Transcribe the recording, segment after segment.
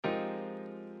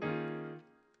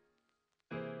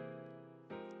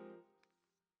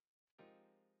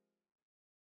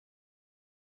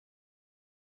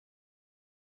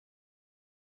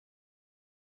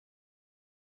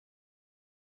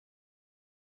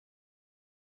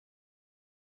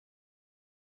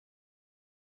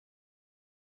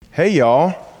Hey,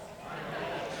 y'all.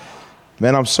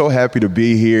 Man, I'm so happy to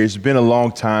be here. It's been a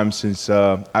long time since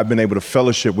I've been able to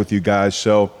fellowship with you guys.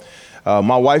 So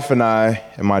my wife and I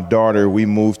and my daughter, we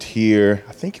moved here,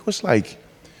 I think it was like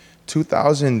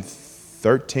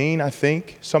 2013, I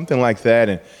think, something like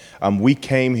that. And we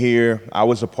came here. I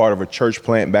was a part of a church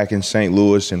plant back in St.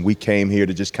 Louis, and we came here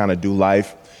to just kind of do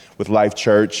life with Life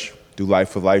Church, do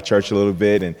life with Life Church a little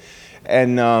bit.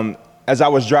 And as I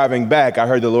was driving back, I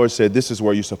heard the Lord said, "This is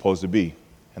where you're supposed to be."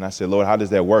 And I said, "Lord, how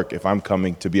does that work if I'm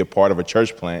coming to be a part of a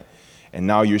church plant, and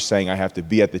now you're saying I have to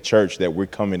be at the church that we're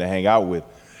coming to hang out with?"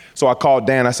 So I called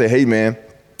Dan. I said, "Hey, man,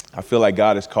 I feel like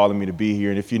God is calling me to be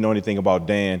here." And if you know anything about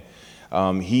Dan,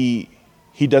 he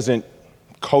doesn't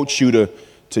coach you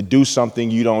to do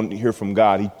something you don't hear from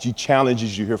God. He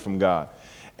challenges you to hear from God.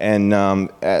 And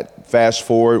fast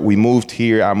forward, we moved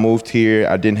here. I moved here.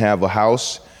 I didn't have a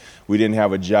house. We didn't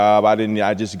have a job.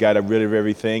 I just got rid of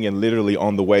everything. And literally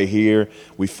on the way here,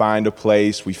 we find a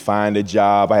place, we find a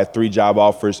job. I had 3 job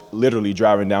offers, literally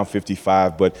driving down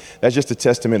 55. But that's just a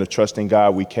testament of trusting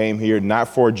God. We came here not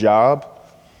for a job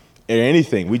or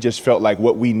anything. We just felt like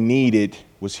what we needed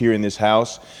was here in this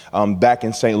house. Back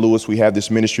in St. Louis, we have this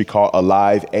ministry called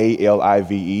Alive,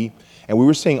 ALIVE. And we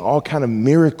were seeing all kind of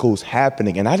miracles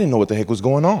happening. And I didn't know what the heck was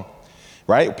going on.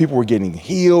 Right? People were getting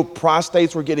healed.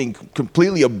 Prostates were getting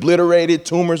completely obliterated.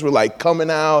 Tumors were like coming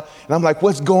out. And I'm like,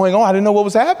 what's going on? I didn't know what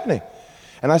was happening.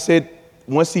 And I said,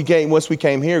 once we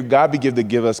came here, God began to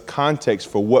give us context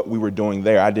for what we were doing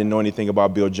there. I didn't know anything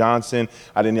about Bill Johnson.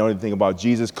 I didn't know anything about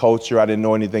Jesus culture. I didn't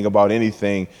know anything about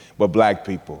anything but black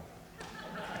people.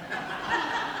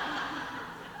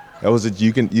 That was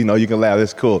you can laugh.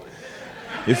 That's cool.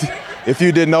 If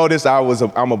you didn't notice,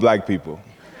 I'm a black people.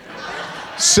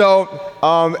 So,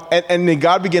 and then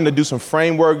God began to do some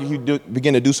framework. He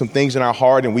began to do some things in our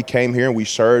heart, and we came here and we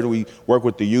served. We worked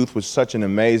with the youth. It was such an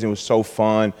amazing, it was so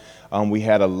fun. We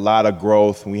had a lot of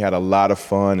growth, and we had a lot of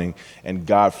fun, and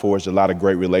God forged a lot of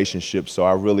great relationships. So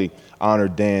I really honor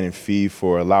Dan and Fee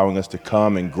for allowing us to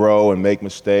come and grow and make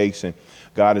mistakes, and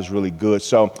God is really good.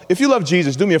 So if you love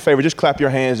Jesus, do me a favor, just clap your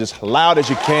hands as loud as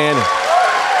you can, and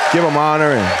give him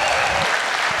honor.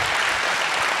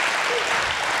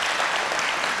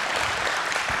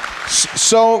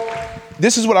 So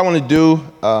this is what I want to do.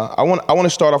 I want to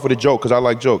start off with a joke because I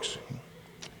like jokes.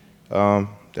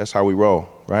 That's how we roll,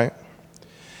 right?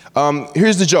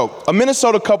 Here's the joke. A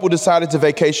Minnesota couple decided to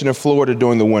vacation in Florida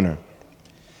during the winter.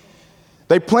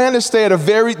 They planned to stay at the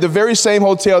very same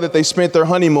hotel that they spent their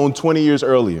honeymoon 20 years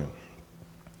earlier.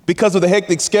 Because of the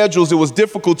hectic schedules, it was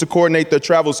difficult to coordinate their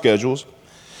travel schedules.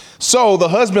 So the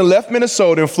husband left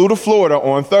Minnesota and flew to Florida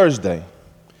on Thursday.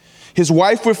 His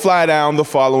wife would fly down the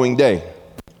following day.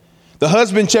 The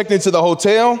husband checked into the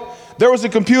hotel. There was a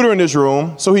computer in his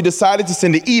room, so he decided to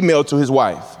send an email to his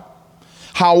wife.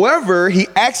 However, he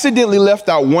accidentally left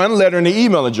out one letter in the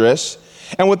email address,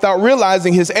 and without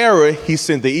realizing his error, he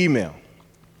sent the email.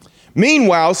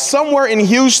 Meanwhile, somewhere in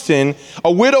Houston,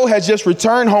 a widow had just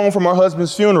returned home from her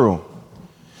husband's funeral.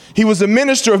 He was a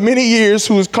minister of many years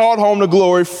who was called home to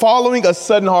glory following a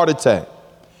sudden heart attack.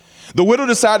 The widow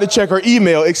decided to check her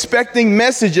email, expecting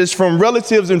messages from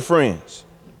relatives and friends.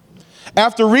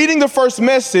 After reading the first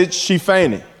message, she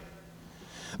fainted.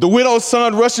 The widow's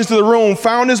son rushed into the room,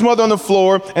 found his mother on the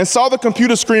floor, and saw the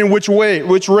computer screen which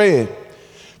read,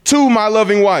 "To my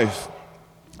loving wife.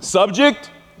 Subject,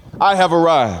 I have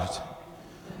arrived.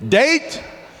 Date,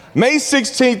 May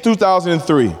 16,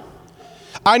 2003.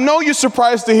 I know you're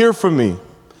surprised to hear from me.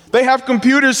 They have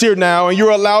computers here now, and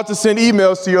you're allowed to send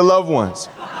emails to your loved ones.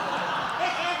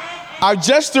 I've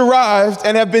just arrived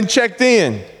and have been checked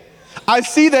in. I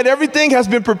see that everything has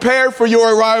been prepared for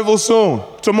your arrival soon,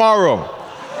 tomorrow.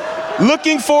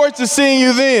 Looking forward to seeing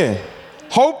you then.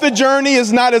 Hope the journey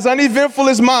is not as uneventful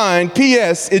as mine.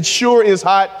 P.S. It sure is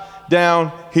hot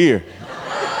down here."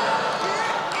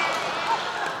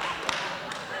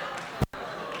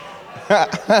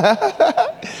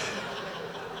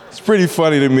 It's pretty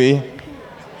funny to me.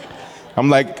 I'm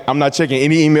not checking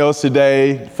any emails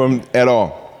today at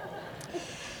all.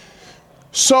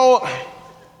 So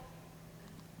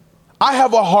I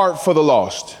have a heart for the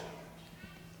lost.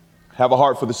 I have a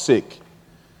heart for the sick.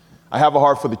 I have a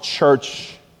heart for the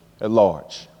church at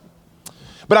large.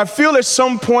 But I feel at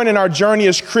some point in our journey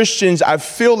as Christians, I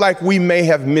feel like we may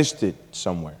have missed it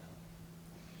somewhere.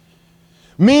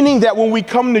 Meaning that when we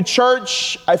come to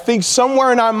church, I think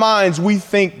somewhere in our minds, we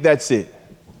think that's it.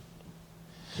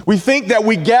 We think that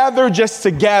we gather just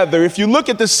to gather. If you look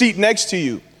at the seat next to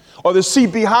you or the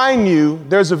seat behind you,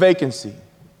 there's a vacancy.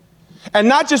 And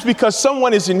not just because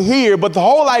someone isn't here, but the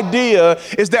whole idea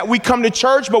is that we come to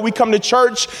church, but we come to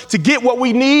church to get what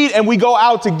we need, and we go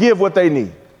out to give what they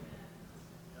need.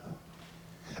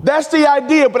 That's the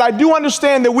idea, but I do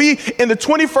understand that we, in the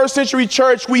 21st century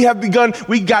church, we've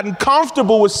gotten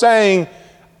comfortable with saying,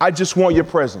 I just want your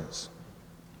presence.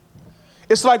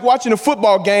 It's like watching a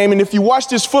football game, and if you watch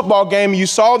this football game and you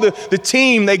saw the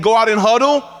team, they go out and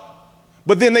huddle,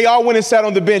 but then they all went and sat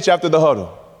on the bench after the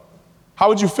huddle. How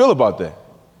would you feel about that?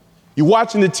 You're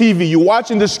watching the TV, you're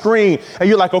watching the screen, and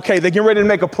you're like, okay, they're getting ready to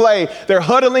make a play. They're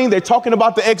huddling, they're talking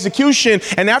about the execution,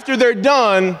 and after they're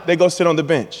done, they go sit on the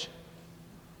bench.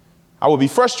 I would be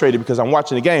frustrated because I'm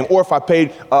watching the game. Or if I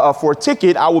paid for a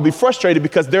ticket, I would be frustrated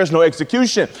because there's no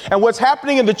execution. And what's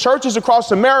happening in the churches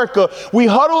across America, we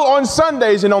huddle on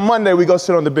Sundays and on Monday we go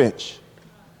sit on the bench.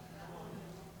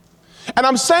 And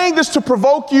I'm saying this to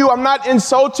provoke you. I'm not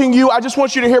insulting you. I just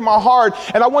want you to hear my heart.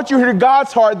 And I want you to hear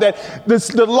God's heart that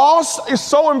the loss is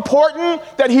so important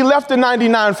that he left the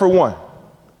 99 for one.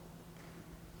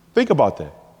 Think about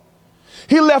that.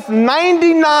 He left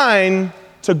 99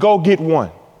 to go get one.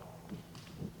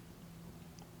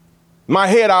 In my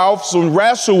head, I often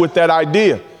wrestle with that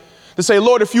idea to say,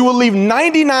 Lord, if you will leave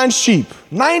 99 sheep,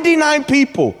 99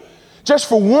 people, just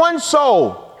for one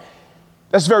soul,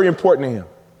 that's very important to him.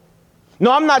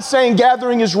 No, I'm not saying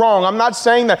gathering is wrong. I'm not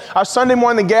saying that our Sunday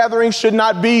morning gathering should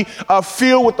not be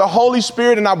filled with the Holy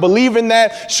Spirit, and I believe in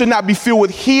that. Should not be filled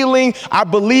with healing. I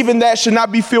believe in that. Should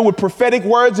not be filled with prophetic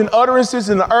words and utterances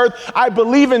in the earth. I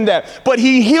believe in that. But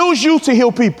he heals you to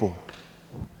heal people.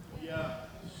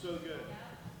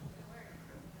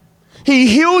 He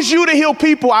heals you to heal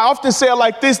people. I often say it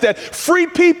like this, that free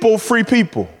people, free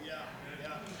people.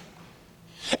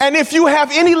 And if you have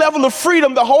any level of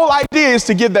freedom, the whole idea is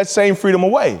to give that same freedom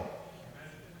away.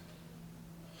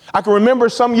 I can remember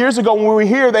some years ago when we were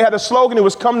here, they had a slogan. It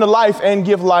was come to life and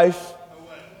give life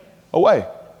away.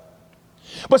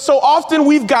 But so often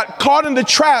we've got caught in the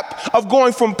trap of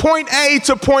going from point A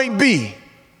to point B.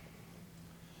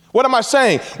 What am I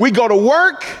saying? We go to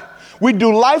work, we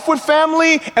do life with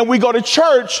family, and we go to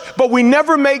church, but we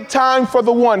never make time for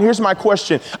the one. Here's my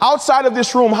question. Outside of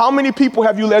this room, how many people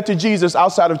have you led to Jesus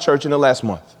outside of church in the last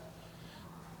month?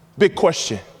 Big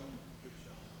question.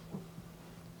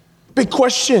 Big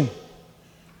question.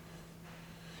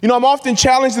 You know, I'm often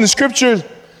challenged in the scriptures.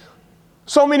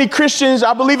 So many Christians,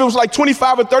 I believe it was like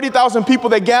 25 or 30,000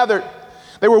 people that gathered.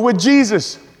 They were with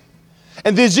Jesus.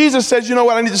 And then Jesus says, you know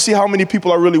what? I need to see how many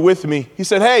people are really with me. He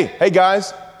said, hey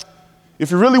guys, if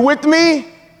you're really with me,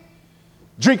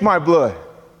 drink my blood.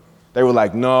 They were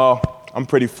like, no, I'm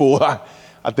pretty full. I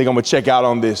think I'm going to check out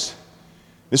on this.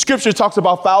 The scripture talks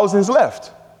about thousands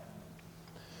left.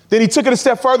 Then he took it a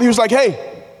step further. He was like,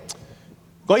 hey,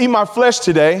 going to eat my flesh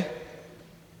today.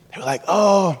 They were like,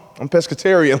 oh, I'm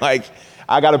pescatarian. Like,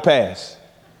 I got to pass.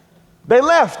 They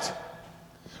left.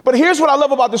 But here's what I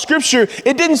love about the scripture.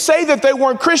 It didn't say that they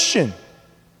weren't Christian.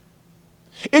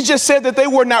 It just said that they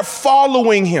were not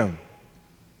following him.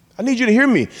 I need you to hear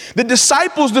me. The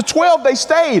disciples, the 12, they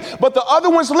stayed, but the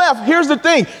other ones left. Here's the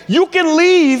thing. You can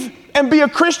leave and be a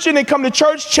Christian and come to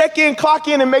church, check in, clock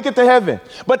in, and make it to heaven.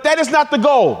 But that is not the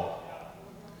goal.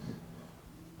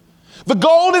 The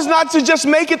goal is not to just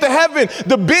make it to heaven.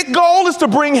 The big goal is to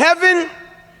bring heaven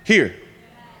here.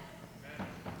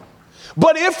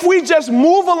 But if we just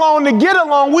move along to get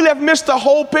along, we'll have missed the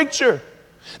whole picture.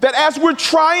 That as we're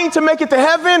trying to make it to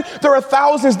heaven, there are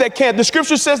thousands that can't. The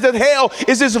scripture says that hell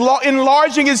is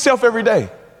enlarging itself every day.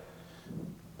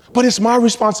 But it's my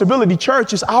responsibility,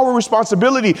 church, it's our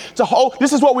responsibility to hold.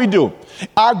 This is what we do.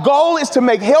 Our goal is to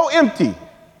make hell empty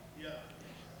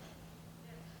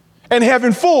and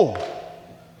heaven full.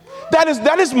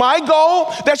 That is my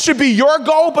goal. That should be your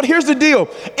goal. But here's the deal.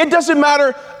 It doesn't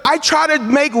matter. I try to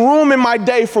make room in my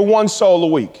day for one soul a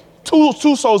week.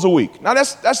 Two souls a week. Now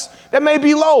that may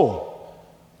be low.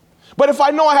 But if I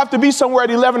know I have to be somewhere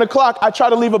at 11 o'clock, I try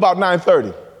to leave about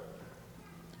 9:30.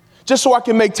 Just so I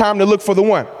can make time to look for the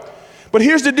one. But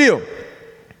here's the deal.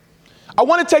 I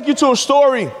want to take you to a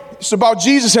story. It's about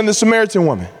Jesus and the Samaritan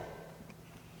woman.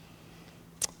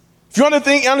 If you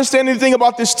understand anything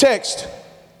about this text,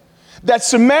 that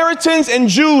Samaritans and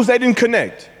Jews, they didn't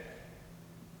connect.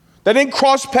 They didn't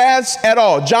cross paths at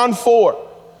all. John 4.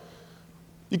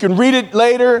 You can read it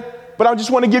later, but I just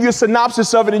want to give you a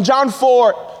synopsis of it. In John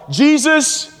 4,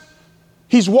 Jesus,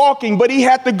 he's walking, but he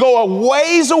had to go a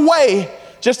ways away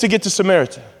just to get to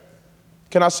Samaritan.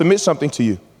 Can I submit something to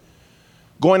you?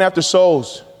 Going after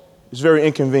souls is very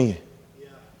inconvenient.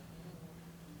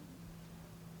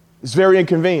 It's very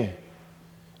inconvenient.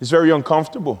 It's very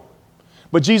uncomfortable.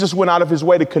 But Jesus went out of his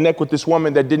way to connect with this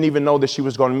woman that didn't even know that she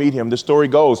was going to meet him. The story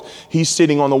goes, he's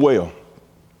sitting on the well.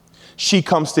 She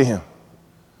comes to him.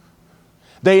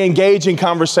 They engage in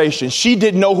conversation. She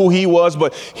didn't know who he was,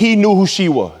 but he knew who she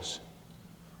was.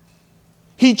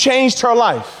 He changed her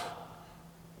life.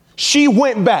 She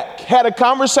went back, had a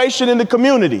conversation in the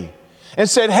community and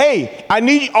said, hey, I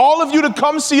need all of you to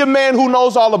come see a man who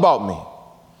knows all about me.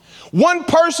 One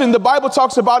person the Bible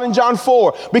talks about in John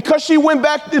 4, because she went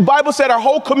back, the Bible said her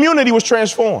whole community was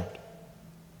transformed.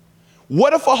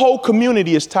 What if a whole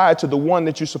community is tied to the one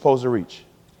that you're supposed to reach?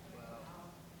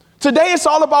 Today, it's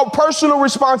all about personal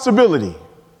responsibility.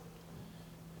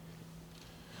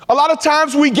 A lot of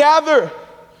times we gather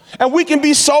and we can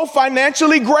be so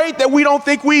financially great that we don't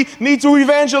think we need to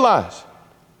evangelize.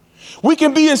 We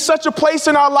can be in such a place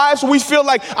in our lives where we feel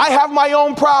like I have my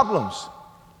own problems.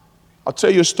 I'll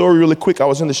tell you a story really quick. I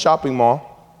was in the shopping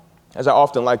mall, as I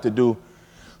often like to do,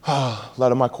 a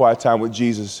lot of my quiet time with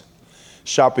Jesus,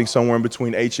 shopping somewhere in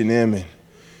between H&M, and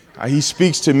he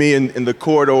speaks to me in the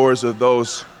corridors of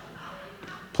those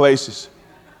places.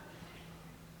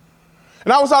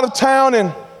 And I was out of town,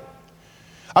 and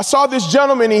I saw this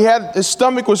gentleman. His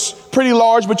stomach was pretty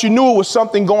large, but you knew it was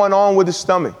something going on with his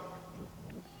stomach.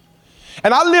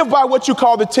 And I live by what you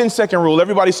call the 10-second rule.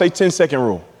 Everybody say 10-second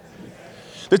rule.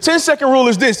 The 10-second rule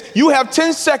is this. You have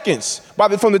 10 seconds.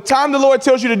 From the time the Lord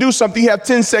tells you to do something, you have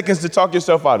 10 seconds to talk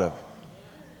yourself out of it.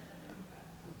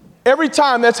 Every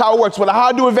time, that's how it works. How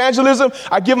I do evangelism,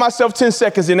 I give myself 10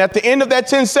 seconds. And at the end of that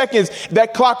 10 seconds,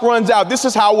 that clock runs out. This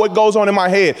is what goes on in my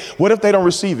head. What if they don't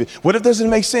receive it? What if it doesn't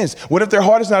make sense? What if their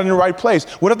heart is not in the right place?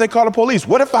 What if they call the police?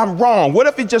 What if I'm wrong? What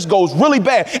if it just goes really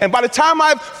bad? And by the time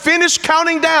I've finished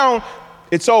counting down,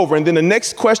 it's over. And then the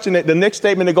next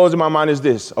statement that goes in my mind is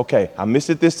this. Okay, I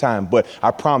missed it this time, but I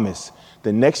promise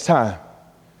the next time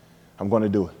I'm going to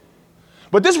do it.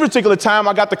 But this particular time,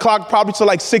 I got the clock probably to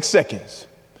like 6 seconds.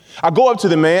 I go up to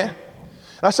the man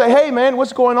and I say, hey man,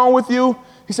 what's going on with you?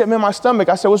 He said, man, my stomach.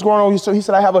 I said, what's going on? He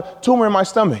said, I have a tumor in my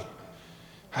stomach.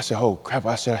 I said, oh crap.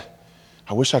 I said,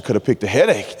 I wish I could have picked a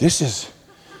headache. This is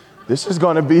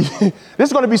going to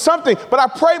be something. But I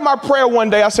prayed my prayer one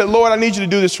day. I said, Lord, I need you to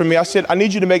do this for me. I said, I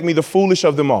need you to make me the foolish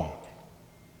of them all.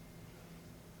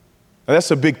 Now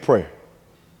that's a big prayer.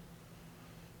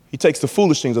 He takes the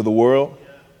foolish things of the world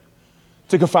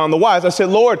to confound the wise. I said,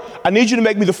 Lord, I need you to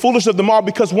make me the foolish of them all,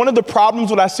 because one of the problems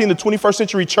that I see in the 21st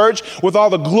century church, with all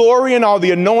the glory and all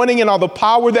the anointing and all the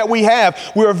power that we have,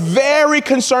 we're very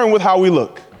concerned with how we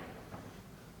look.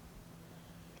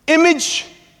 Image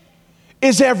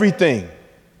is everything.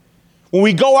 When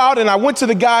we go out, and I went to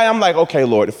the guy, I'm like, okay,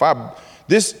 Lord,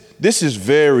 this is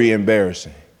very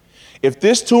embarrassing. If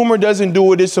this tumor doesn't do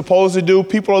what it's supposed to do,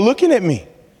 people are looking at me.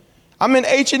 I'm in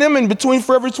H&M in between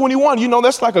Forever 21. You know,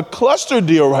 that's like a cluster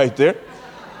deal right there.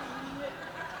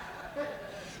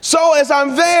 So as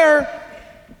I'm there,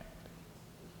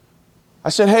 I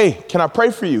said, hey, can I pray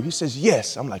for you? He says,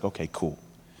 yes. I'm like, okay, cool.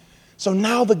 So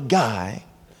now the guy,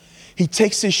 he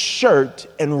takes his shirt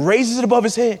and raises it above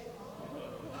his head.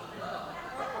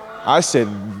 I said,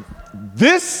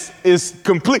 this is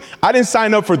complete. I didn't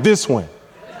sign up for this one.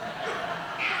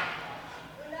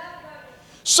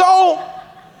 So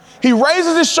he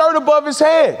raises his shirt above his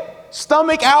head,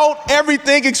 stomach out,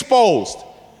 everything exposed.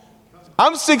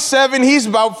 I'm 6'7", he's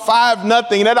about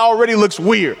 5'0", that already looks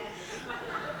weird.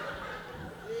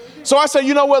 So I said,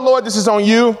 you know what, Lord, this is on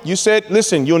you. You said,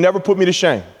 listen, you'll never put me to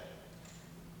shame.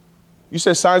 You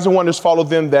said signs and wonders follow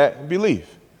them that believe.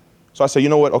 So I said, you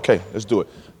know what, okay, let's do it.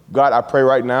 God, I pray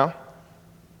right now,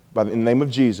 in the name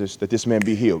of Jesus, that this man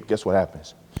be healed. Guess what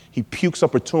happens? He pukes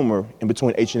up a tumor in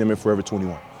between H&M and Forever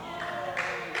 21.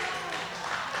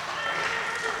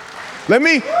 Let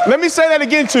me say that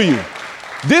again to you.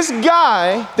 This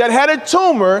guy that had a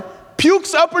tumor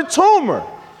pukes up a tumor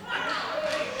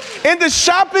in the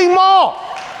shopping mall.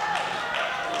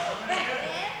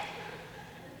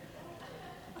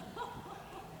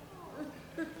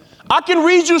 I can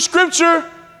read you scripture,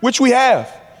 which we have,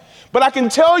 but I can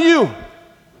tell you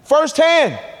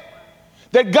firsthand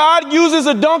that God uses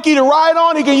a donkey to ride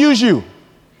on, he can use you.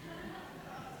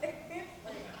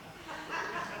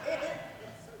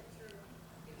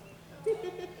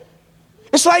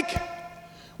 It's like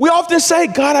we often say,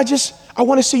 God, I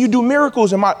want to see you do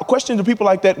miracles. And my question to people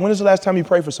like that, when is the last time you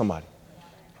prayed for somebody?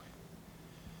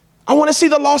 I want to see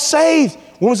the lost saved.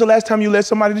 When was the last time you led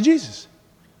somebody to Jesus?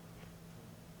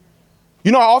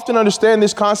 You know, I often understand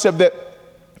this concept that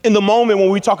in the moment when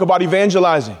we talk about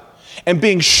evangelizing and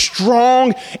being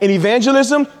strong in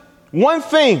evangelism,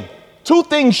 two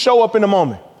things show up in the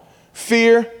moment: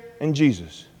 fear and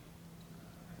Jesus.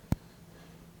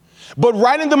 But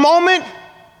right in the moment,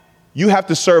 You have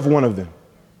to serve one of them.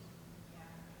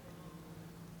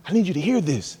 I need you to hear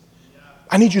this.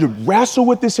 I need you to wrestle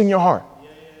with this in your heart.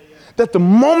 That the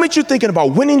moment you're thinking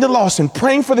about winning the lost and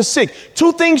praying for the sick,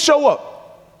 two things show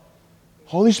up.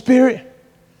 Holy Spirit,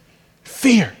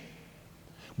 fear.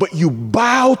 But you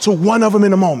bow to one of them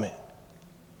in a moment.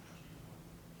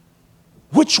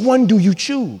 Which one do you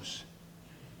choose?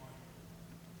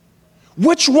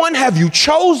 Which one have you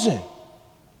chosen?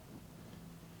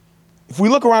 If we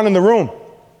look around in the room,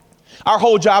 our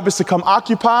whole job is to come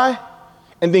occupy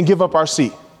and then give up our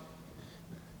seat.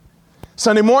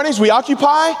 Sunday mornings, we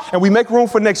occupy and we make room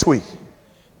for next week.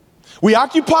 We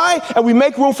occupy and we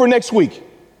make room for next week.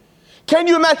 Can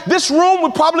you imagine? This room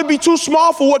would probably be too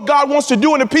small for what God wants to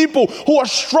do in the people who are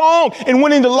strong in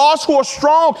winning the lost, who are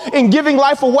strong in giving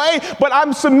life away. But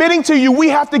I'm submitting to you, we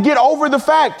have to get over the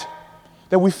fact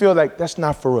that we feel like that's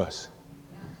not for us.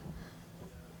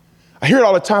 I hear it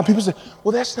all the time. People say,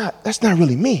 well, that's not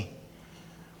really me.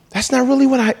 That's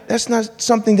not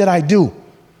something that I do.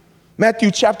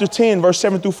 Matthew chapter 10, verse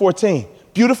 7 through 14,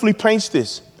 beautifully paints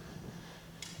this.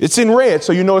 It's in red,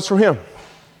 so you know it's from him.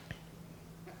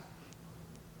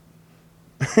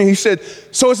 He said,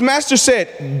 so his master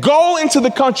said, go into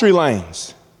the country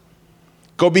lanes.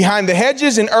 Go behind the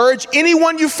hedges and urge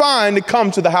anyone you find to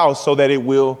come to the house so that it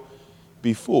will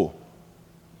be full.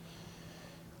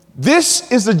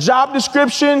 This is the job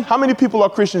description. How many people are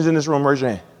Christians in this room? Raise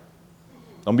your hand.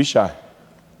 Don't be shy.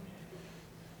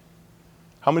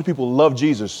 How many people love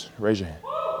Jesus? Raise your hand.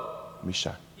 Don't be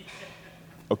shy.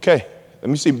 Okay, let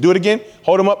me see. Do it again.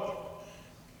 Hold them up.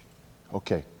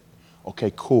 Okay,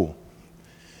 cool.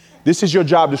 This is your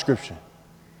job description.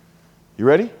 You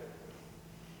ready?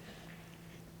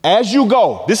 As you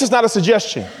go, this is not a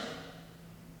suggestion.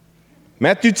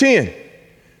 Matthew 10,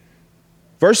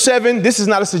 verse 7, this is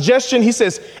not a suggestion. He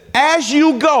says, as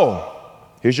you go,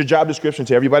 here's your job description.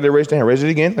 To everybody that raised their hand, raise it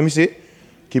again. Let me see it.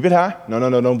 Keep it high. No,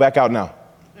 don't back out now.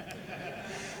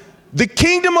 The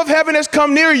kingdom of heaven has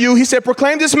come near you. He said,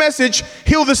 proclaim this message,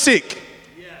 heal the sick.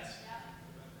 Yes.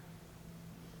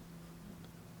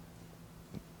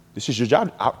 This is your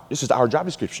job. This is our job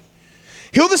description.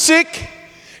 Heal the sick,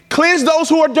 cleanse those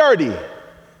who are dirty.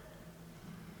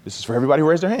 This is for everybody who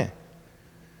raised their hand.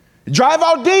 Drive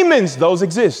out demons. Those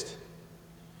exist.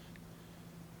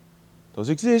 Those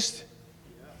exist.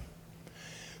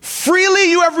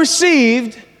 Freely you have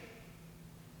received,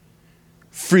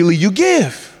 freely you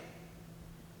give.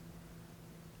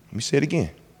 Let me say it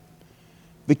again.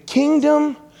 The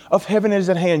kingdom of heaven is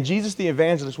at hand. Jesus, the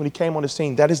evangelist, when he came on the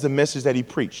scene, that is the message that he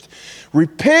preached.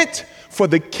 Repent, for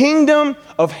the kingdom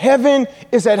of heaven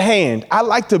is at hand. I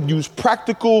like to use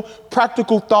practical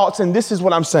thoughts, and this is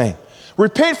what I'm saying.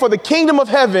 Repent, for the kingdom of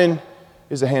heaven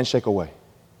is a handshake away.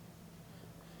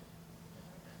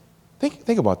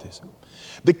 Think about this.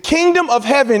 The kingdom of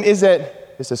heaven it's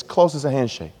as close as a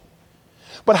handshake.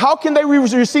 But how can they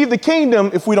receive the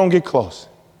kingdom if we don't get close?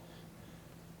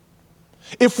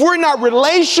 If we're not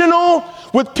relational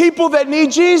with people that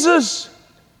need Jesus?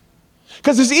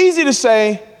 Because it's easy to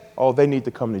say, oh, they need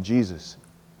to come to Jesus.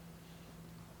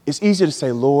 It's easy to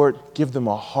say, Lord, give them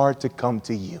a heart to come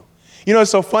to you. You know,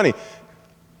 it's so funny.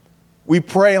 We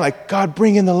pray like, God,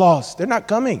 bring in the lost. They're not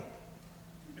coming.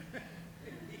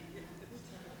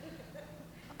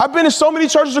 I've been to so many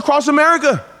churches across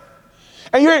America.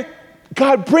 And you're,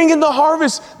 God, bring in the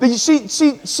harvest.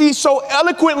 She so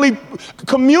eloquently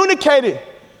communicated.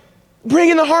 Bring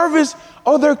in the harvest.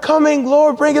 Oh, they're coming.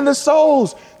 Lord, bring in the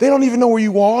souls. They don't even know where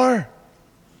you are.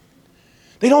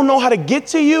 They don't know how to get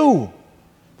to you.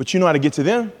 But you know how to get to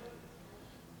them.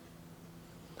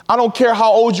 I don't care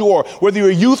how old you are. Whether you're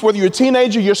a youth, whether you're a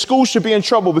teenager, your school should be in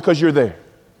trouble because you're there.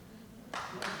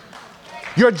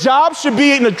 Your job should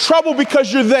be in trouble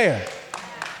because you're there.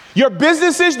 Your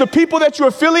businesses, the people that you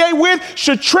affiliate with,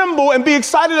 should tremble and be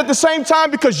excited at the same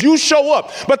time because you show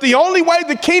up. But the only way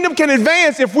the kingdom can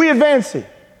advance if we advance it.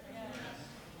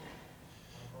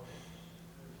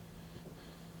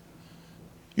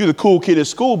 You're the cool kid at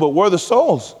school, but where are the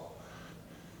souls?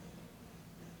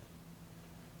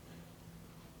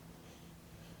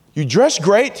 You dress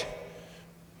great.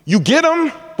 You get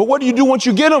them, but what do you do once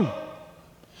you get them?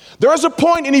 There's a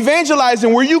point in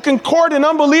evangelizing where you can court an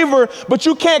unbeliever, but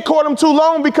you can't court them too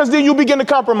long because then you begin to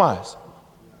compromise.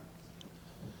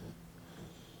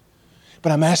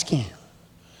 But I'm asking you,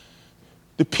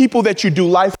 the people that you do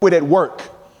life with at work,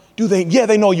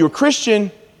 they know you're a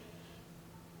Christian,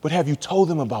 but have you told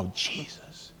them about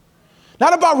Jesus?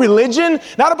 Not about religion,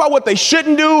 not about what they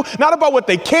shouldn't do, not about what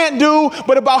they can't do,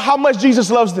 but about how much Jesus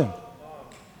loves them.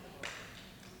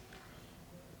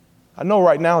 I know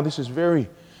right now this is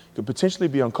could potentially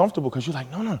be uncomfortable because you're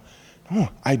like, no,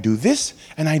 I do this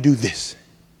and I do this.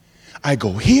 I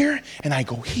go here and I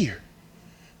go here.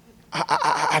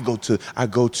 I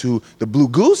go to the Blue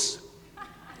Goose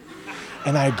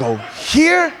and I go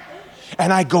here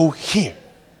and I go here.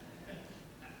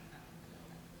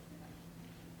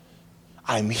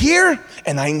 I'm here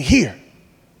and I'm here.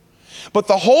 But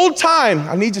the whole time,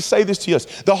 I need to say this to us,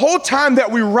 the whole time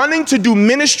that we're running to do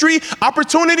ministry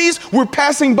opportunities, we're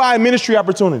passing by ministry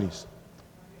opportunities.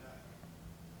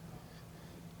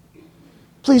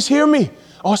 Please hear me.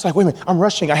 Oh, it's like, wait a minute, I'm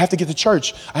rushing. I have to get to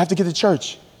church.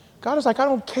 God is like, I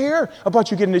don't care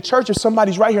about you getting to church if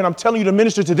somebody's right here and I'm telling you to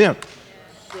minister to them.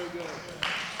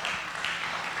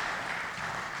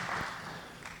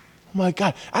 Oh my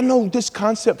God, I know this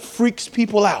concept freaks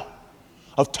people out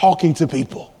of talking to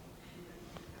people.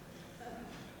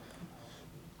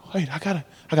 Wait, I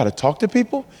gotta talk to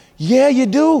people? Yeah, you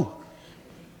do.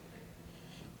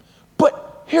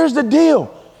 But here's the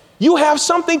deal. You have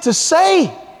something to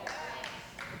say.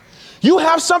 You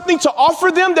have something to offer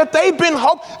them that they've been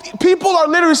hoping. People are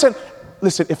literally saying,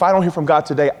 listen, if I don't hear from God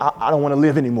today, I don't want to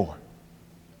live anymore.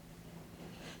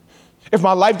 If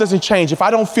my life doesn't change, if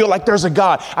I don't feel like there's a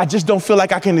God, I just don't feel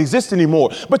like I can exist anymore.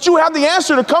 But you have the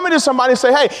answer to come into somebody and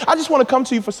say, hey, I just want to come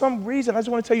to you for some reason. I just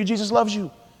want to tell you Jesus loves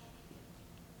you.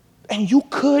 And you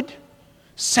could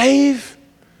save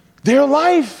their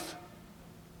life.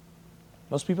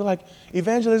 Most people like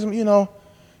evangelism,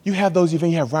 you have those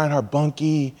events. You have Reinhard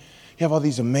Bonnke. You have all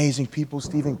these amazing people,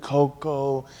 Stephen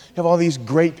Coco. You have all these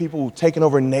great people who've taken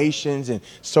over nations and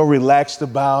so relaxed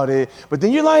about it. But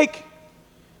then you're like,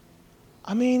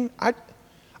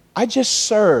 I just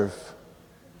serve.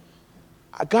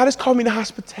 God has called me to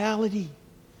hospitality.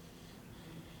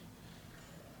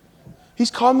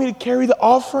 He's called me to carry the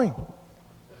offering.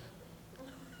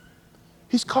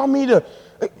 He's called me to,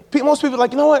 most people are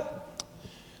like, you know what?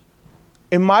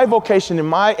 In my vocation, in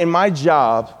my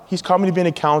job, he's called me to be in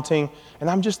accounting, and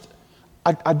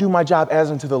I do my job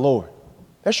as unto the Lord.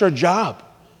 That's your job.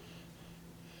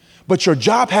 But your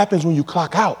job happens when you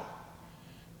clock out.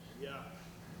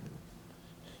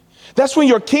 That's when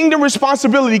your kingdom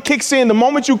responsibility kicks in. The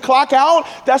moment you clock out,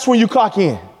 that's when you clock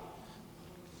in.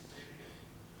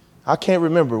 I can't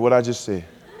remember what I just said.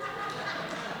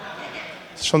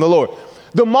 It's from the Lord.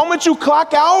 The moment you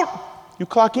clock out, you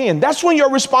clock in. That's when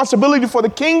your responsibility for the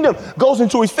kingdom goes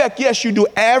into effect. Yes, you do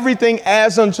everything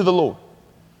as unto the Lord.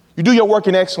 You do your work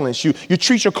in excellence. You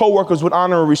treat your coworkers with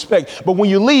honor and respect. But when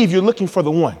you leave, you're looking for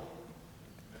the one.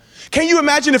 Can you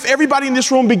imagine if everybody in this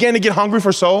room began to get hungry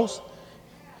for souls?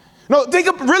 No,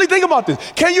 really think about this.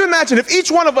 Can you imagine if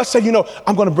each one of us said,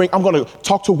 I'm going to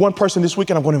talk to one person this week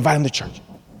and I'm going to invite him to church.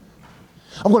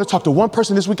 I'm going to talk to one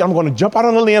person this week and I'm going to jump out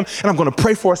on a limb and I'm going to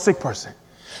pray for a sick person.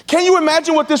 Can you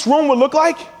imagine what this room would look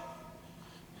like?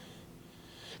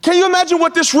 Can you imagine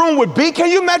what this room would be? Can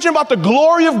you imagine about the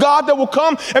glory of God that will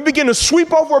come and begin to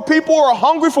sweep over people who are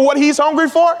hungry for what he's hungry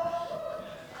for?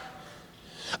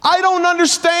 I don't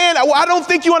understand. I don't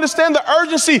think you understand the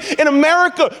urgency in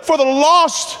America for the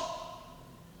lost.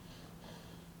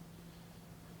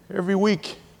 Every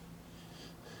week,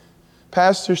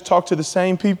 pastors talk to the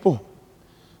same people,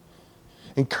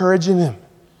 encouraging them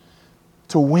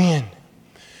to win.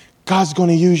 God's going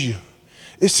to use you.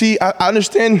 You see, I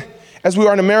understand as we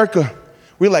are in America,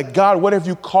 we're like, God, what have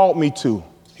you called me to?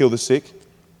 Heal the sick.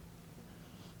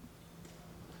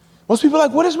 Most people are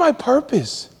like, what is my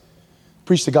purpose?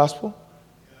 Preach the gospel.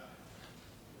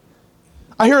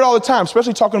 I hear it all the time,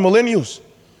 especially talking to millennials,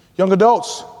 young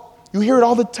adults. You hear it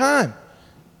all the time.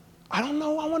 I don't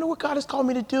know. I wonder what God has called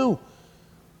me to do.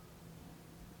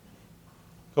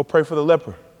 Go pray for the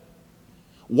leper.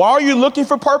 While you're looking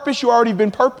for purpose, you've already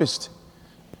been purposed.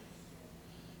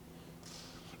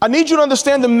 I need you to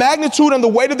understand the magnitude and the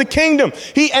weight of the kingdom.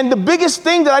 And the biggest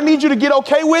thing that I need you to get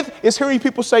okay with is hearing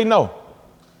people say no.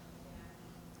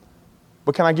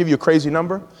 But can I give you a crazy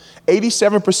number?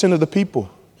 87% of the people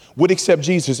would accept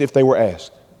Jesus if they were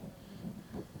asked.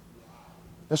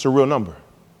 That's a real number.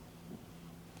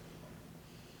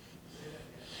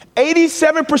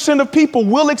 87% of people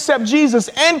will accept Jesus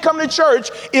and come to church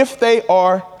if they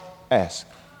are asked.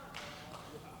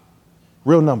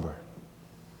 Real number.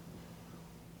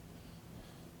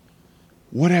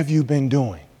 What have you been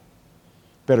doing?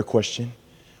 Better question.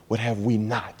 What have we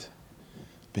not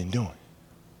been doing?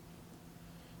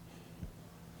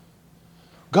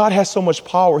 God has so much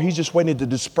power, he's just waiting to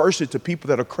disperse it to people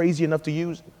that are crazy enough to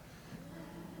use it.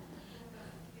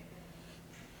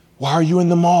 Why are you in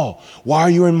the mall? Why are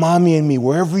you in Mommy and Me?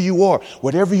 Wherever you are,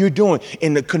 whatever you're doing,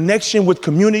 in the connection with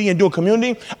community and doing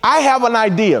community, I have an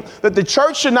idea that the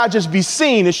church should not just be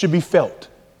seen, it should be felt.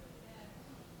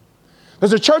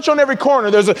 There's a church on every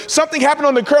corner. There's something happening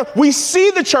on the curb. We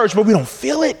see the church, but we don't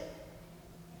feel it.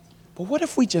 But what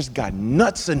if we just got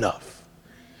nuts enough?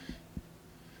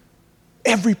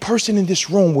 Every person in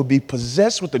this room would be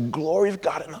possessed with the glory of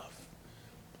God enough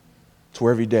to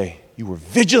where every day you were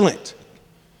vigilant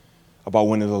about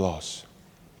winning the loss.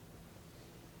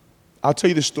 I'll tell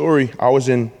you the story. I was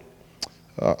in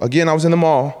the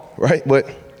mall, right? But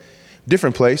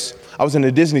different place. I was in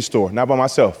a Disney store, not by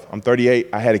myself. I'm 38.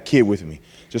 I had a kid with me.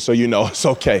 Just so you know, it's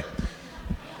okay.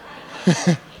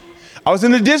 I was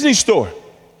in the Disney store.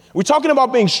 We're talking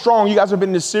about being strong. You guys have been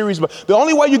in this series, but the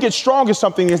only way you get strong at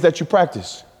something is that you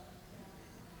practice.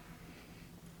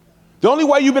 The only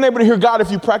way you've been able to hear God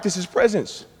if you practice his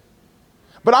presence.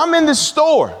 But I'm in this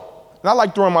store, and I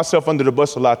like throwing myself under the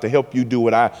bus a lot to help you do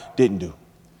what I didn't do.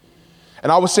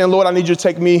 And I was saying, Lord, I need you to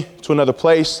take me to another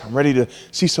place. I'm ready to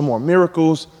see some more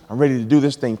miracles. I'm ready to do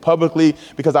this thing publicly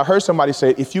because I heard somebody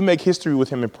say, if you make history with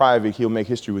him in private, he'll make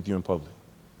history with you in public.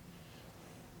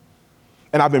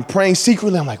 And I've been praying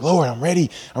secretly. I'm like, Lord, I'm ready.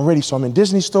 So I'm in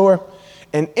Disney store.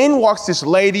 And in walks this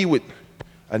lady with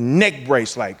a neck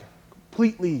brace, like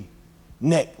completely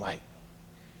neck, like.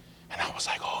 And I was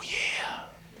like, oh, yeah.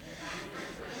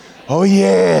 Oh,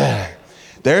 yeah.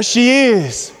 There she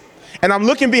is. And I'm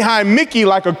looking behind Mickey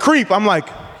like a creep. I'm like,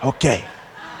 okay,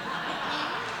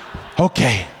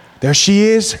 there she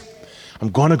is. I'm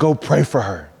going to go pray for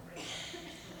her.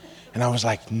 And I was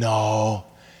like, no,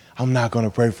 I'm not going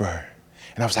to pray for her.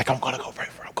 And I was like, I'm going to go pray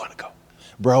for her. I'm going to go.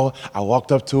 Bro, I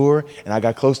walked up to her and I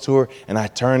got close to her and I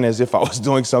turned as if I was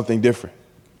doing something different.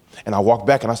 And I walked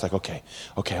back and I was like, okay,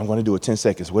 I'm going to do it 10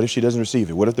 seconds. What if she doesn't receive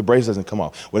it? What if the brace doesn't come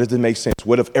off? What if it makes sense?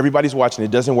 What if everybody's watching,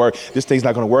 it doesn't work? This thing's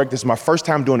not going to work. This is my first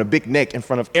time doing a big neck in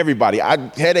front of everybody. I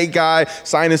headache guy,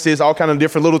 sinuses, all kind of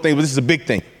different little things, but this is a big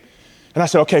thing. And I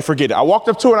said, okay, forget it. I walked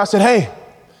up to her and I said, hey,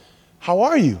 how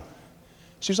are you?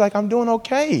 She was like, I'm doing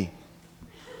okay.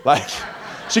 Like,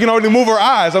 she can only move her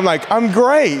eyes. I'm like, I'm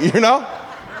great, you know?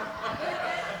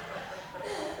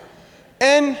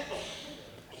 And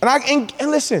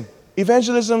listen,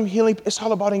 evangelism, healing, it's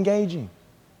all about engaging.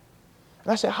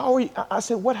 And I said, how are you? I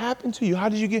said, what happened to you? How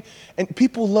did you get? And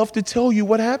people love to tell you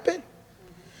what happened.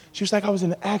 She was like, I was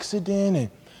in an accident and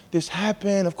this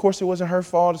happened. Of course, it wasn't her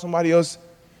fault. Somebody else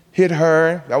hit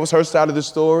her. That was her side of the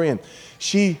story. And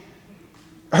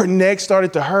her neck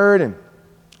started to hurt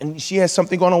and she had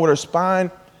something going on with her spine.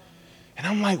 And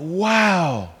I'm like,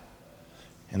 wow.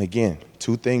 And again,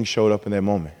 two things showed up in that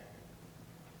moment.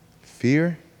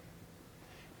 Fear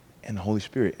and the Holy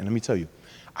Spirit. And let me tell you,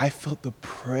 I felt the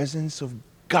presence of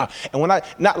God. And when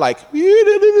not like,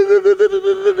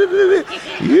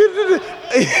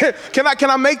 can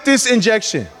I make this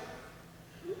injection?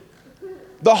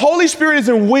 The Holy Spirit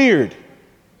isn't weird.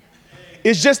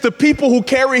 It's just the people who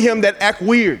carry him that act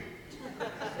weird.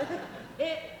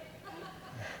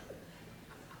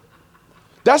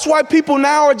 That's why people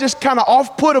now are just kind of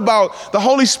off-put about the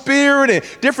Holy Spirit and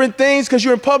different things because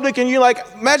you're in public and you're like,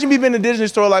 imagine me being in a Disney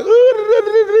store like,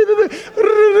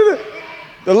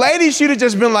 the lady should have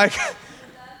just been like,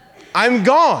 I'm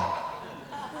gone.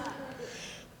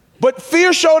 But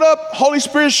fear showed up, Holy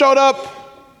Spirit showed up,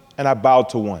 and I bowed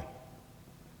to one.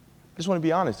 I just want to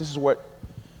be honest. This is what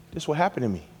happened to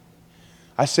me.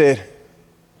 I said,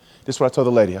 this is what I told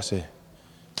the lady. I said,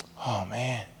 oh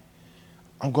man,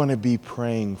 I'm going to be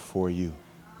praying for you.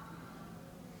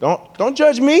 Don't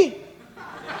judge me.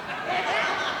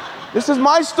 This is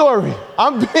my story. I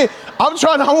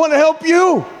want to help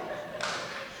you.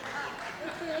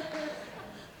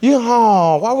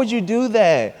 Why would you do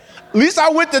that? At least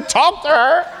I went to talk to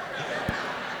her.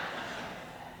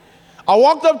 I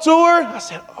walked up to her. I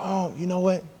said, oh, you know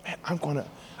what? Man, I'm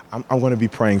going to be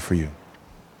praying for you.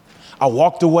 I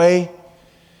walked away.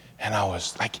 And I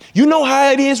was like, you know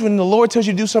how it is when the Lord tells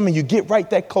you to do something, you get right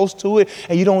that close to it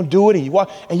and you don't do it and you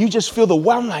walk and you just feel the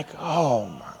wow. I'm like, oh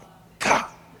my God,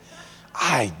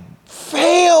 I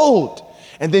failed.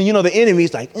 And then, the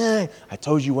enemy's like, I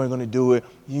told you weren't going to do it.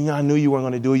 I knew you weren't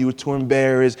going to do it. You were too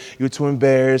embarrassed.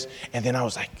 And then I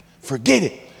was like, forget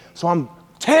it. So I'm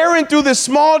tearing through this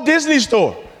small Disney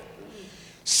store.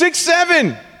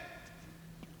 6'7".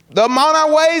 The amount I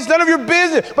weigh is none of your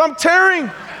business. But I'm tearing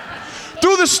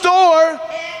through the store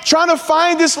trying to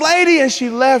find this lady, and she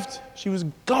left. She was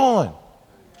gone.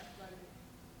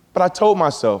 But I told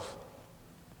myself,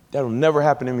 that'll never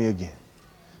happen to me again.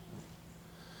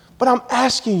 But I'm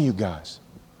asking you guys,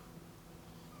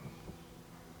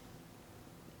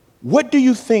 what do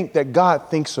you think that God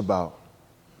thinks about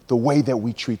the way that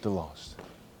we treat the lost?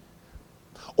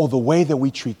 Or the way that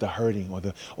we treat the hurting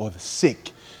or the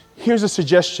sick? Here's a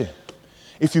suggestion.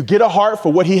 If you get a heart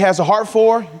for what he has a heart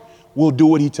for, we'll do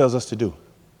what he tells us to do.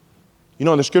 You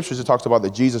know, in the scriptures, it talks about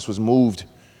that Jesus was moved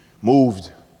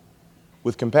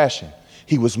with compassion.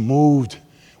 He was moved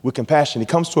with compassion. It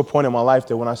comes to a point in my life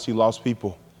that when I see lost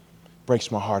people, it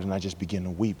breaks my heart and I just begin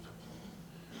to weep.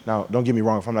 Now, don't get me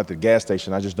wrong. If I'm at the gas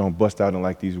station, I just don't bust out in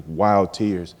like these wild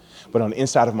tears. But on the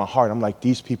inside of my heart, I'm like,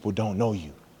 these people don't know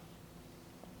you.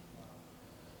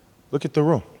 Look at the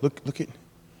room. Look at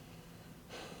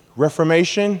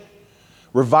Reformation.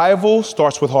 Revival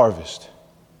starts with harvest.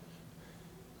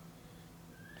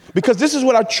 Because this is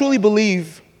what I truly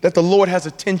believe that the Lord has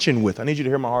a tension with. I need you to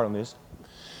hear my heart on this.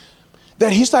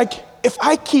 That he's like, if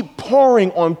I keep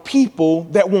pouring on people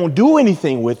that won't do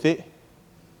anything with it,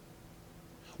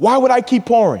 why would I keep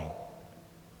pouring?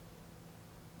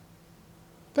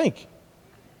 Think.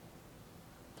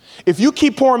 If you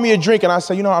keep pouring me a drink and I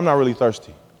say, I'm not really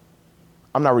thirsty.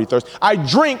 I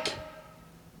drink,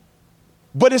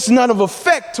 but it's none of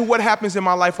effect to what happens in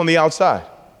my life on the outside.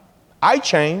 I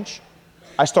change.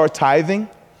 I start tithing.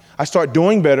 I start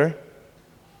doing better.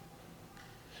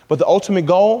 But the ultimate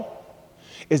goal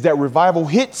is that revival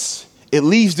hits, it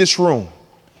leaves this room.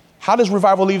 How does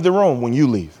revival leave the room? When you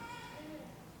leave.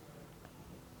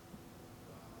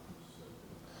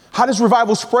 How does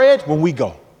revival spread? When we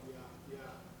go.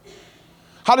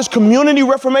 How does community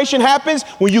reformation happen?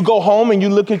 When you go home and you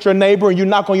look at your neighbor and you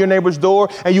knock on your neighbor's door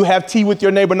and you have tea with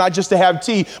your neighbor, not just to have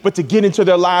tea, but to get into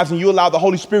their lives and you allow the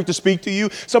Holy Spirit to speak to you.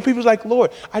 Some people's like,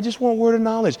 Lord, I just want a word of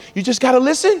knowledge. You just got to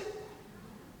listen.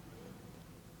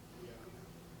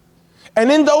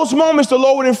 And in those moments, the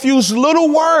Lord would infuse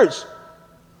little words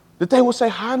that they would say,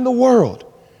 how in the world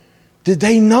did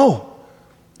they know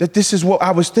that this is what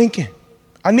I was thinking?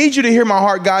 I need you to hear my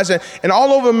heart, guys. And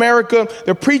all over America,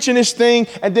 they're preaching this thing.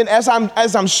 And then as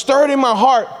I'm stirred in my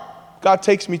heart, God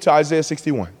takes me to Isaiah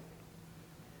 61.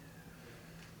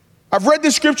 I've read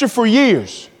this scripture for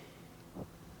years.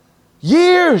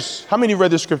 Years. How many read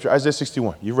this scripture? Isaiah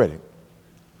 61. You read it.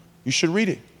 You should read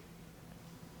it.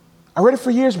 I read it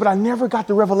for years, but I never got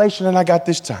the revelation that I got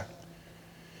this time.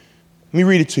 Let me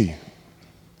read it to you.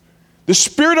 The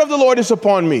Spirit of the Lord is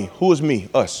upon me. Who is me?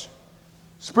 Us.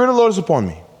 Spirit of the Lord is upon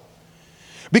me.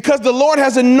 Because the Lord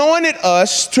has anointed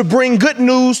us to bring good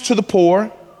news to the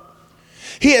poor.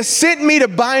 He has sent me to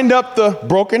bind up the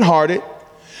brokenhearted,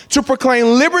 to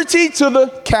proclaim liberty to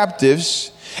the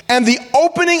captives, and the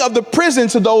opening of the prison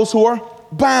to those who are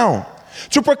bound,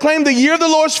 to proclaim the year of the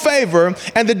Lord's favor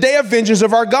and the day of vengeance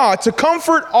of our God, to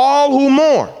comfort all who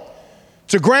mourn,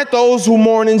 to grant those who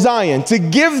mourn in Zion, to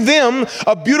give them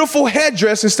a beautiful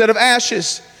headdress instead of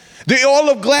ashes, the oil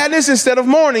of gladness instead of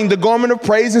mourning, the garment of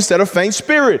praise instead of faint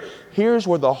spirit. Here's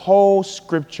where the whole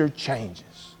scripture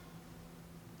changes.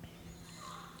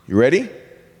 You ready?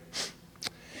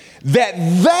 That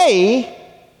they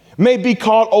may be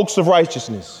called oaks of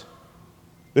righteousness.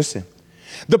 Listen.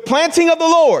 The planting of the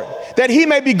Lord, that he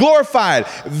may be glorified.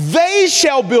 They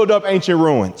shall build up ancient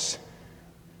ruins.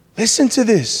 Listen to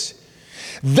this.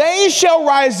 They shall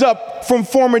rise up from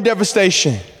former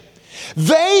devastation.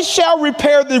 They shall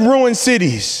repair the ruined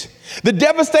cities, the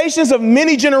devastations of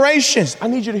many generations. I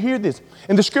need you to hear this.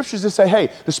 In the scriptures, they say, hey,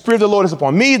 the Spirit of the Lord is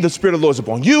upon me. The Spirit of the Lord is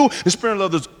upon you. The Spirit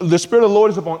of the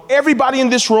Lord is upon everybody in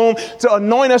this room to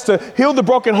anoint us, to heal the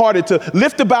brokenhearted, to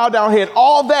lift the bowed down head,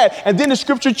 all that. And then the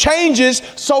scripture changes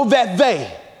so that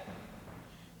they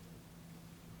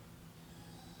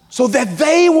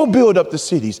will build up the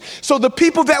cities. So the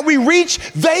people that we reach,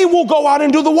 they will go out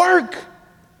and do the work.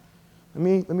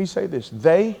 Let me say this.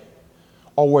 They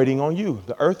are waiting on you.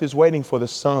 The earth is waiting for the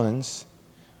sons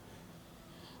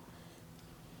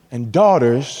and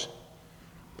daughters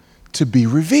to be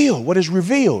revealed. What is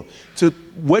revealed? To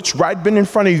what's been in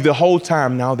front of you the whole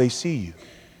time. Now they see you.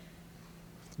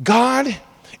 God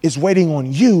is waiting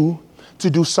on you to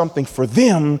do something for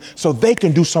them so they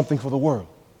can do something for the world.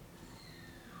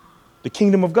 The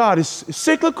kingdom of God is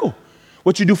cyclical.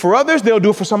 What you do for others, they'll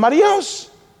do for somebody else.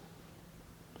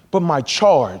 But my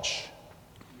charge,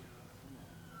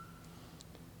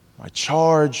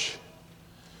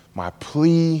 my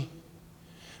plea,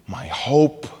 my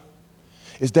hope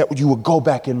is that you will go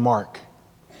back in Mark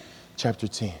chapter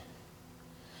 10,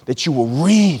 that you will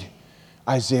read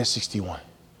Isaiah 61,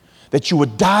 that you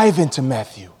would dive into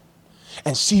Matthew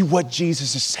and see what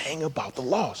Jesus is saying about the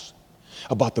lost,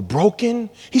 about the broken.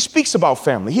 He speaks about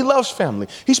family. He loves family.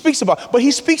 But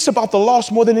he speaks about the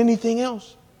lost more than anything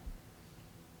else.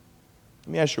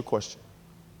 Let me ask you a question.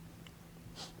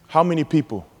 How many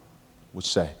people would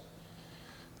say,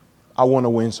 I want to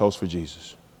win souls for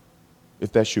Jesus?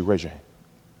 If that's you, raise your hand.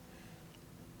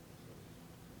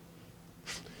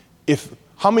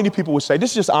 How many people would say, this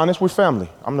is just honest, we're family.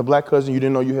 I'm the black cousin you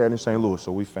didn't know you had in St. Louis,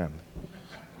 so we family.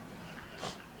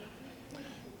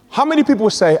 How many people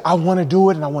would say, I want to do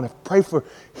it and I want to pray for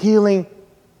healing,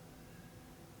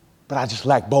 but I just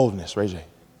lack boldness? Raise your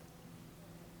hand.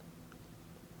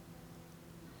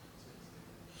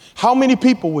 How many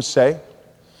people would say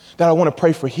that I want to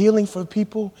pray for healing for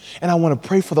people and I want to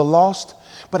pray for the lost,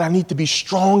 but I need to be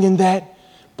strong in that,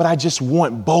 but I just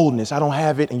want boldness. I don't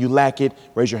have it and you lack it.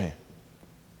 Raise your hand.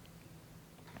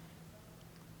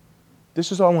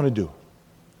 This is all I want to do.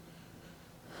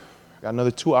 Got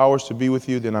another 2 hours to be with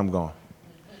you, then I'm gone.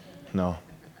 No.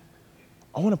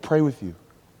 I want to pray with you.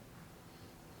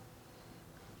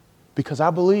 Because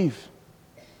I believe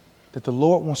that the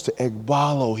Lord wants to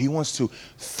ekbalo. He wants to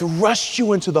thrust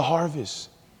you into the harvest.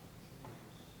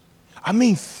 I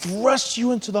mean, thrust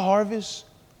you into the harvest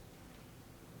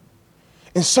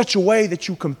in such a way that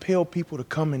you compel people to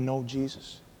come and know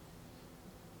Jesus.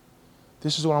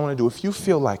 This is what I want to do. If you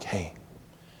feel like, hey,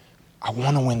 I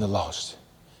want to win the lost.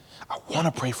 I want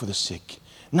to pray for the sick.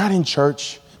 Not in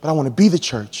church, but I want to be the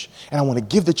church and I want to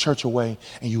give the church away,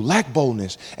 and you lack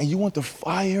boldness and you want the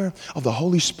fire of the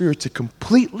Holy Spirit to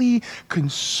completely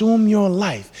consume your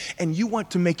life and you want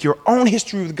to make your own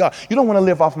history with God. You don't want to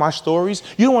live off my stories.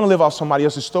 You don't want to live off somebody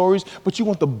else's stories, but you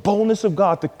want the boldness of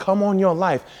God to come on your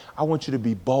life. I want you to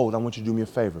be bold. I want you to do me a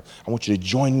favor. I want you to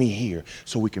join me here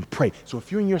so we can pray. So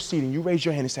if you're in your seat and you raise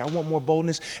your hand and say, I want more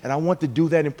boldness and I want to do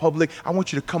that in public, I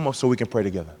want you to come up so we can pray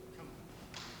together.